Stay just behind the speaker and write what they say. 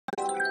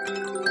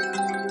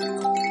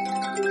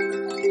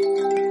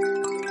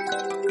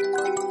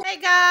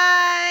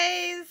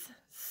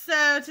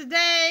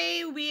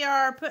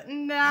start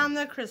putting down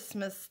the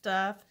Christmas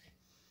stuff.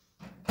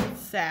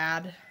 It's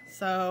sad.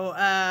 So,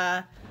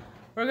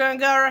 we're going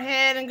to go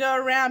ahead and go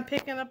around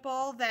picking up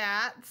all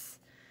that.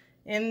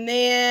 And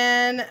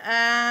then,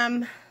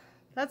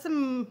 that's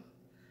the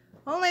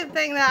only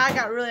thing that I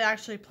got really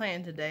actually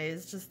planned today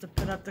is just to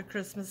put up the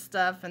Christmas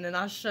stuff. And then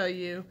I'll show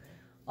you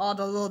all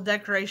the little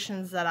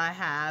decorations that I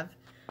have.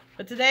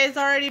 But today's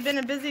already been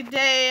a busy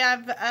day.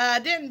 I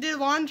didn't do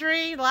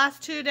laundry the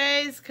last 2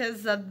 days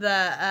because of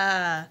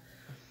the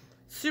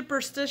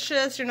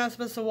superstitious. You're not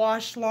supposed to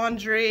wash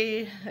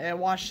laundry. It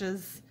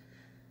washes,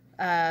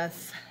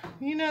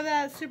 you know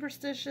that,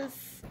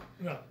 superstitious?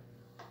 No.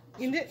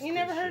 You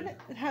never heard it?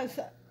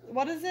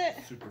 What is it?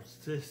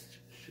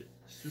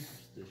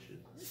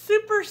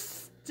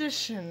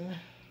 Superstition.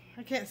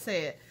 I can't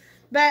say it.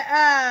 But,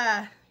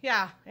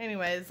 yeah,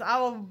 anyways, I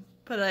will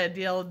put a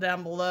deal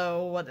down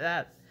below what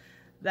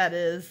that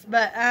is.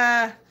 But,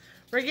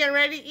 we're getting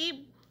ready to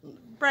eat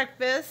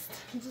breakfast.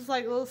 Just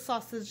like little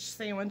sausage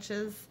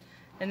sandwiches.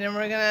 And then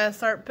we're going to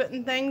start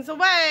putting things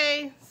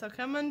away. So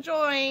come and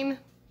join.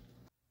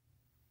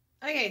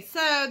 Okay,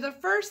 so the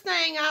first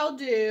thing I'll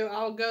do,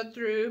 I'll go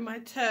through my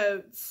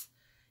totes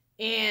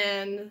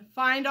and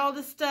find all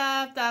the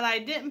stuff that I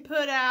didn't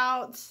put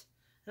out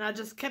and I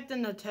just kept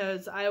in the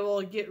totes. I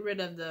will get rid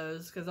of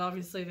those because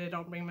obviously they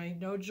don't bring me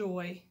no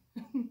joy.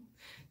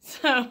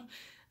 So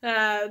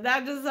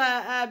that is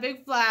a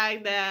big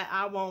flag that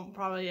I won't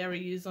probably ever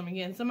use them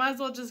again. So might as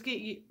well just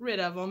get rid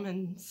of them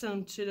and send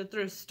them to the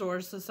thrift store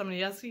so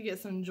somebody else can get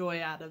some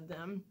joy out of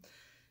them.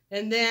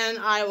 And then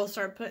I will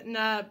start putting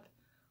up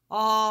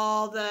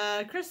all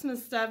the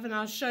Christmas stuff, and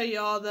I'll show you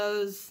all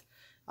those.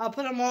 I'll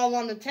put them all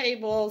on the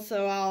table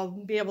so I'll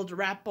be able to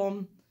wrap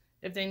them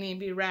if they need to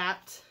be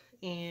wrapped.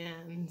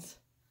 And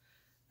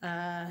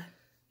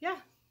yeah,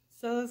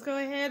 so let's go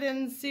ahead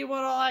and see what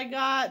all I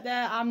got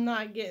that I'm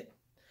not getting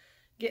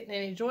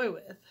any joy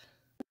with.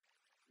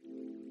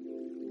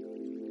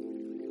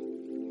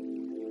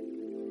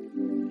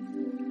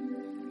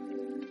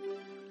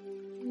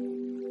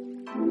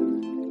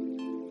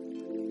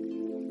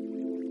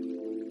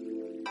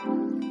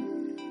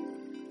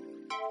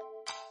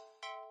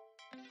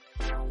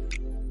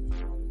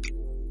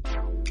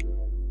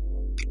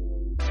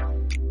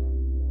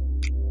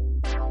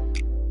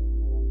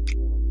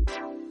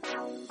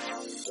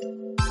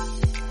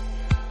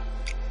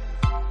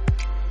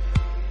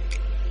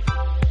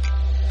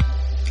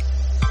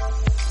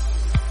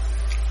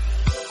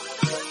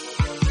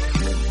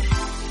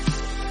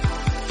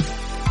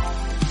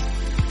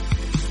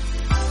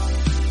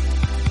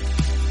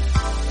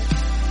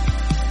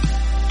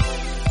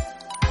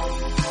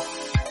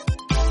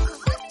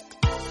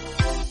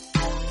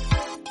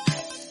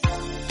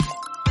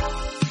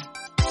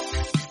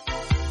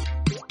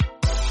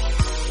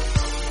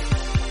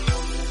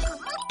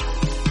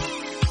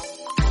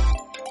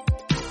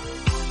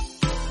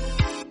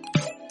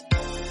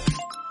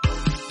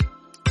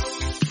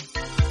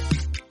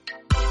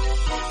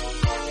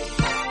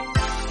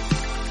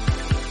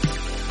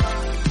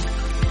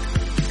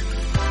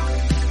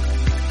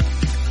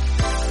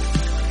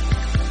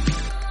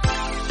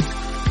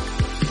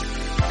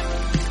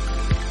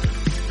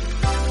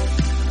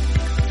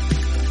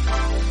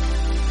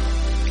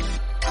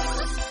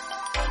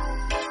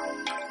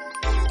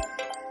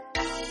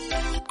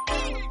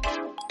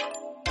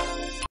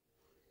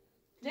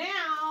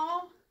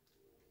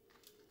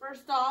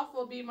 First off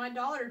will be my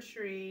Dollar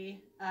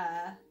Tree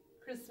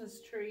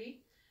Christmas tree,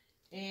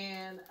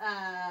 and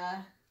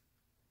I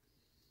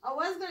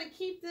was going to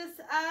keep this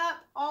up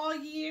all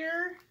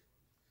year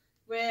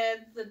with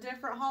the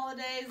different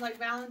holidays like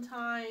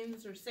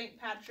Valentine's or St.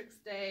 Patrick's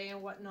Day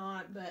and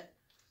whatnot, but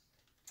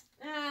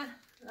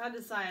I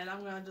decided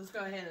I'm going to just go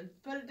ahead and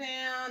put it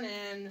down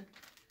and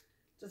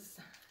just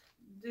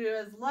do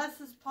as less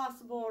as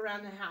possible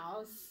around the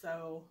house.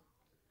 So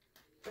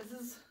this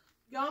is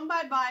going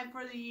bye-bye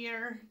for the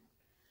year.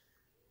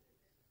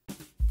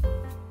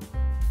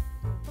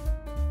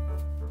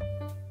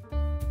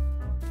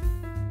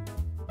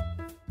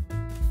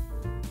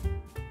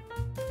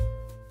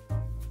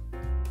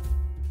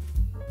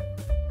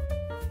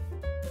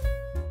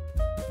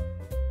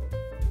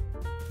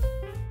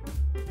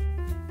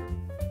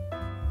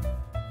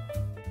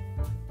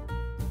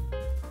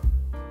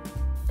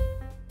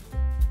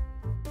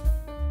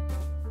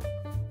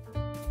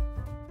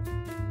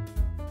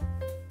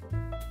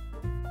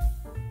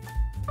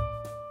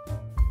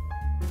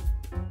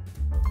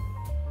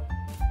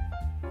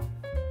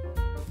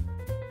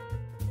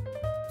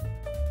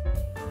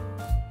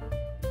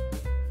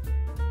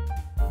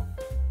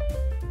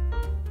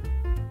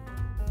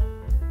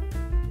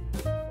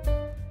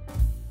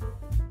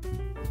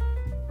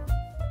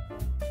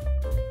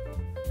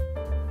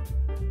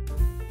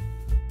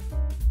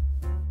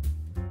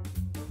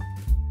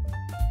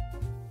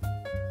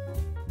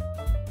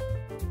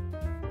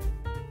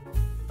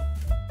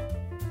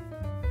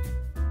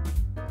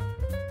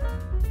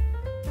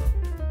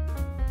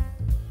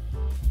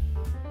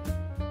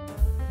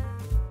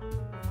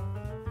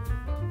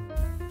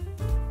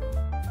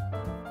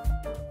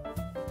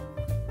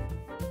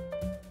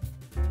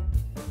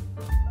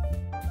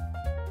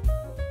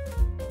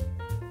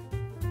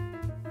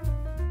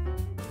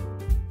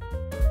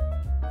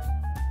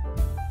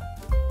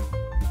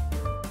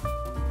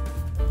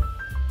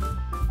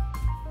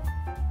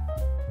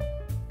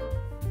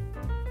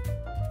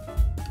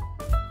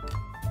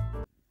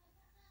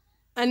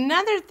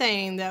 Another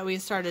thing that we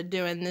started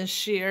doing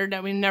this year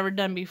that we've never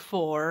done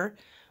before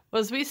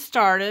was we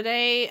started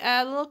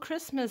a little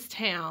Christmas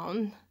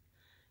town.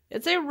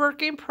 It's a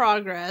work in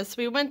progress.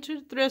 We went to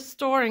the thrift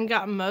store and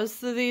got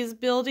most of these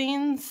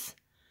buildings.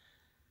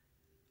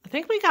 I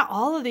think we got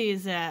all of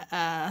these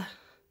at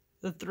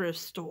the thrift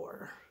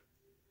store.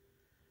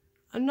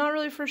 I'm not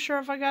really for sure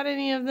if I got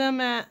any of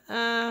them at,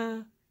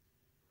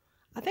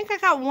 I think I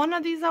got one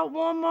of these at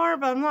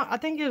Walmart, but I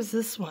think it was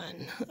this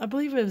one. I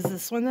believe it was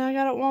this one that I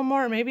got at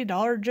Walmart, maybe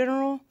Dollar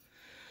General.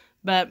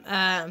 But,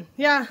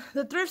 yeah,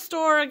 the thrift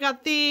store, I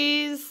got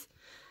these,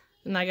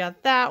 and I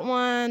got that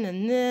one,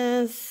 and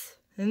this,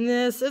 and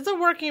this. It's a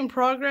work in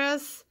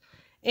progress,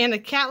 and a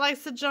cat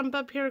likes to jump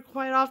up here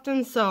quite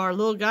often, so our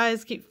little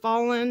guys keep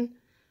falling.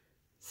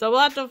 So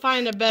we'll have to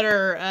find a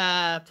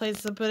better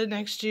place to put it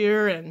next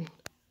year, and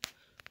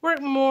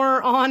work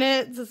more on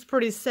it. It's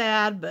pretty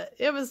sad, but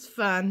it was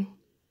fun.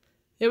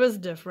 It was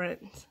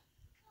different.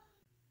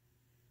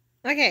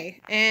 Okay,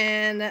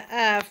 and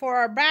for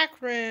our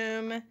back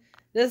room,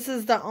 this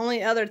is the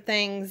only other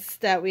things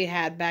that we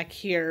had back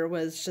here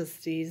was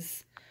just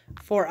these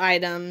 4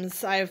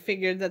 items. I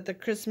figured that the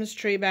Christmas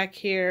tree back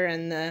here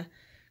and the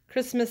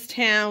Christmas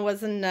town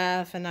was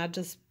enough, and I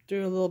just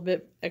threw a little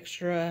bit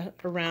extra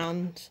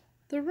around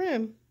the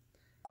room.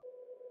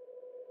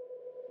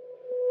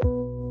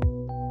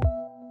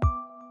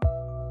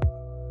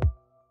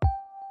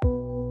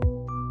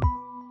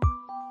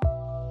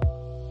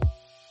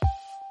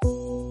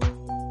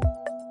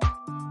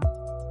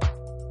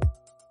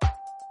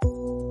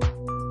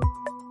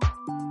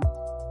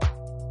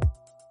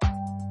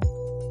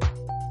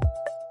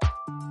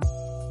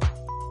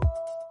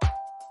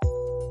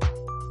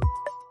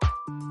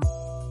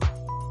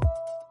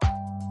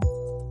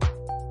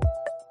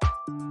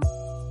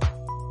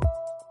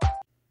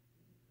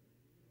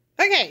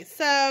 Okay,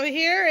 so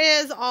here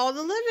is all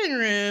the living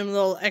room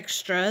little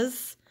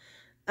extras.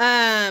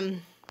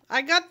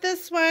 I got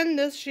this one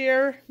this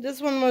year.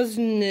 This one was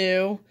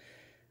new.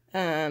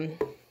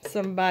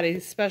 Somebody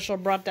special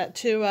brought that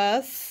to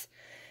us.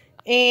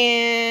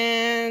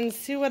 And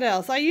see what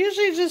else. I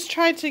usually just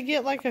try to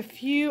get like a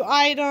few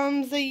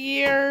items a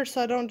year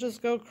so I don't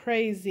just go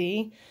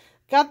crazy.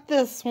 Got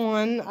this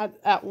one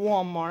at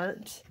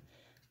Walmart.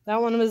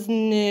 That one was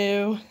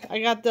new. I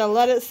got the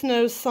Let It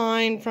Snow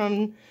sign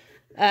from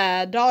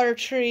Dollar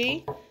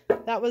Tree.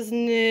 That was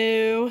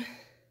new.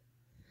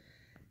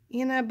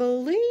 And I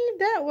believe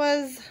that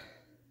was,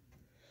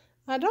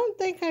 I don't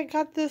think I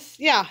got this.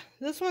 Yeah,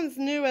 this one's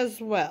new as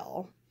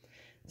well.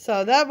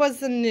 So that was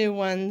the new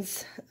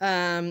ones.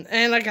 And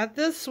I got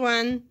this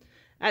one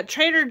at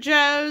Trader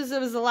Joe's.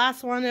 It was the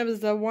last one. It was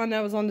the one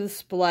that was on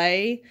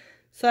display.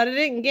 So I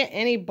didn't get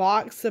any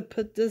box to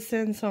put this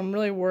in, so I'm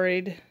really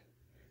worried.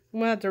 I'm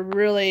going to have to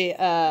really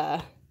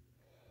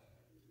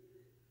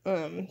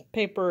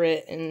paper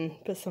it and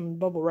put some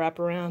bubble wrap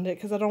around it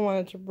because I don't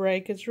want it to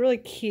break. It's really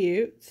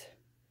cute.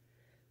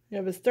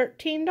 It was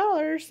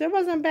 $13. It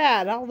wasn't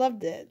bad. I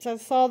loved it. So I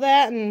saw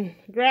that and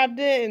grabbed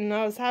it, and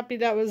I was happy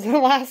that was the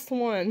last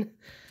one.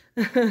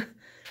 And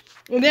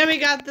then we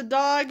got the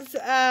dog's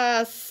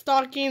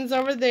stockings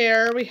over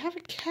there. We have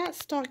a cat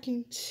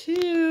stocking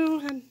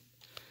too.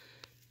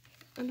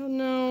 I don't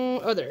know.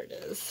 Oh, there it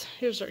is.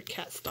 Here's our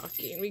cat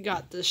stocking we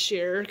got this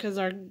year because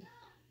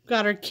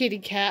got our kitty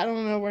cat. I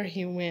don't know where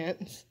he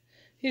went.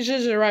 He's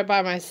usually right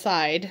by my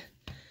side.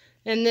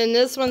 And then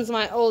this one's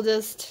my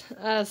oldest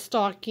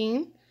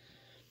stocking.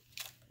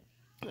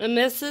 And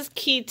this is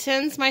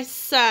Keaton's, my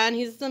son.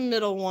 He's the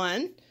middle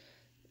one.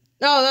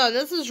 No,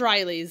 this is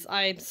Riley's.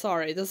 I'm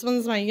sorry. This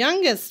one's my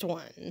youngest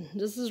one.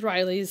 This is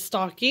Riley's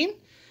stocking.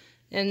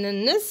 And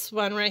then this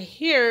one right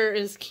here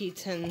is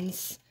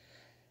Keaton's.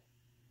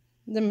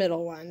 The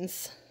middle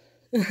ones.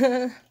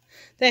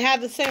 They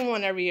have the same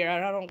one every year.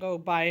 I don't go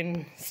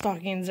buying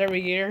stockings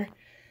every year.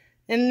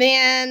 And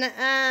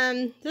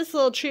then this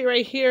little tree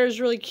right here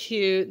is really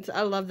cute.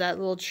 I love that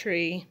little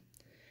tree.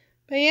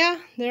 But yeah,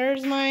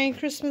 there's my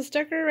Christmas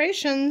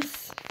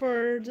decorations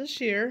for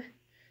this year.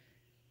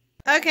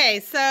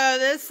 Okay, so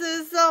this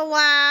is the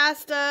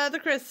last of the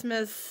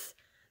Christmas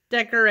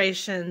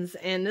decorations.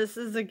 And this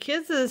is the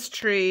kids'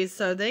 tree,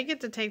 so they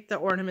get to take the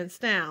ornaments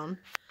down.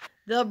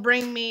 They'll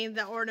bring me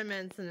the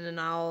ornaments and then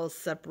I'll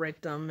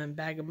separate them and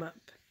bag them up.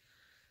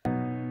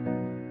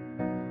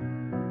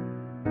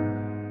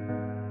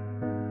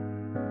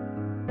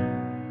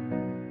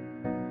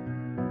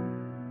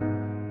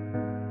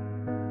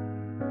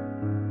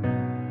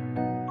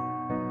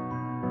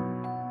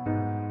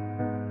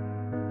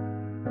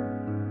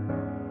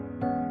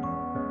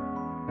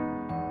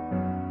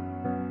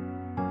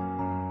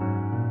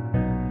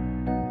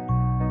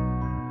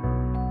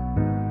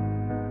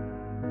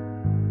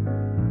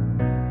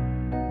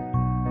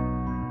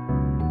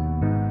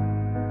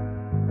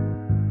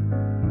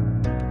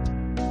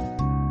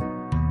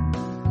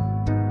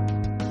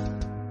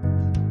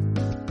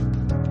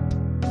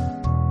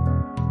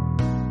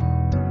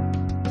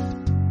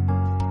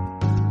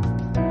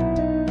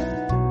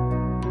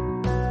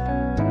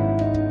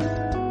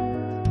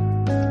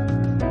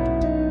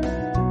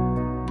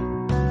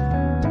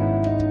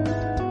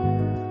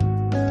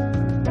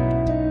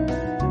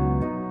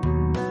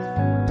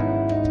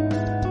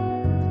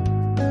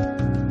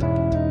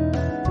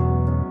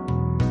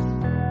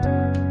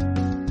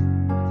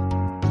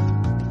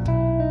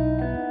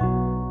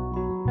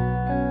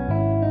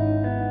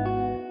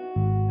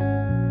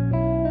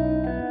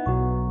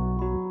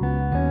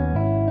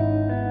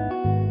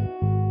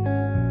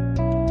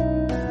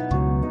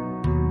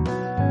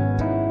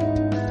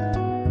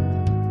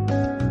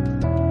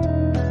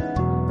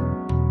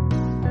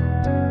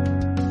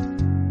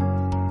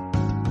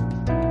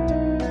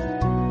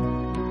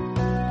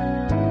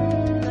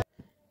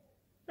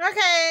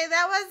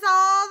 was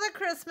all the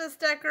Christmas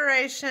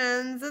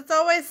decorations. It's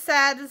always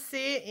sad to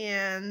see it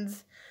end.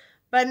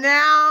 But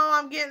now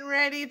I'm getting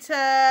ready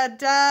to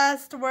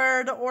dust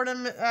where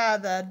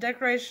the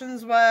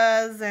decorations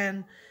was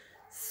and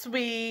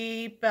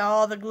sweep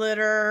all the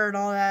glitter and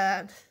all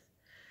that.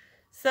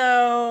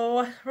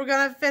 So we're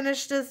going to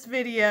finish this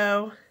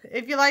video.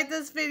 If you like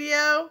this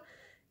video,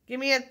 give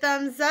me a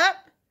thumbs up,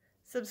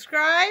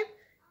 subscribe,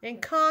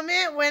 and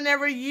comment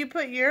whenever you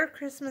put your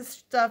Christmas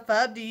stuff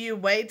up. Do you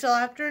wait till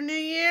after New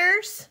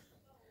Year's?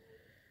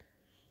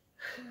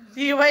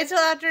 Do you wait till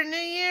after New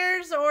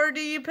Year's, or do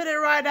you put it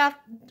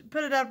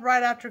up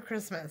right after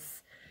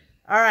Christmas?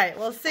 All right,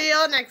 we'll see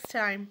y'all next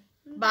time.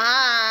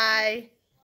 Bye.